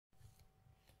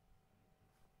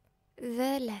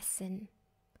The lesson.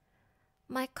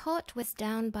 My cot was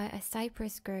down by a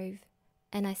cypress grove,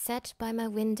 and I sat by my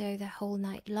window the whole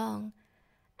night long,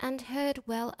 and heard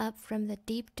well up from the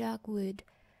deep dark wood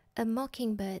a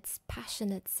mocking-bird's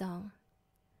passionate song.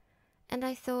 And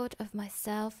I thought of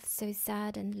myself so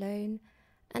sad and lone,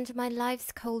 and my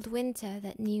life's cold winter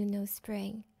that knew no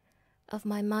spring, of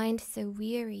my mind so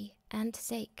weary and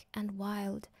sick and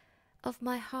wild, of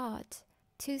my heart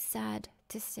too sad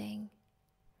to sing.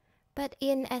 But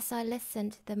in as I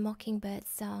listened the mocking-bird's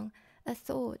song, a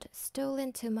thought stole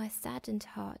into my saddened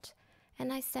heart,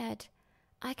 and I said,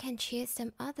 I can cheer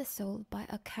some other soul by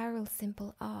a carol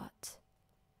simple art.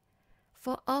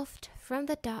 For oft from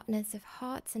the darkness of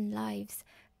hearts and lives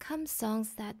come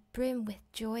songs that brim with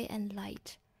joy and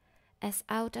light, as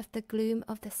out of the gloom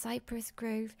of the cypress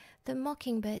grove the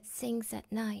mocking-bird sings at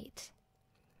night.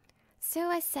 So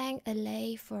I sang a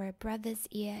lay for a brother's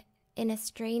ear in a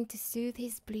strain to soothe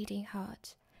his bleeding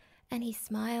heart, and he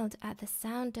smiled at the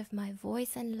sound of my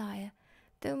voice and lyre,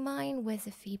 though mine was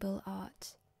a feeble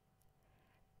art.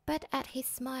 But at his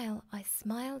smile I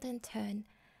smiled in turn,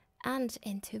 and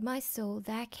into my soul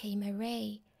there came a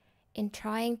ray. In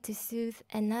trying to soothe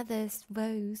another's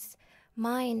woes,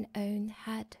 mine own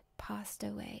had passed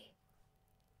away.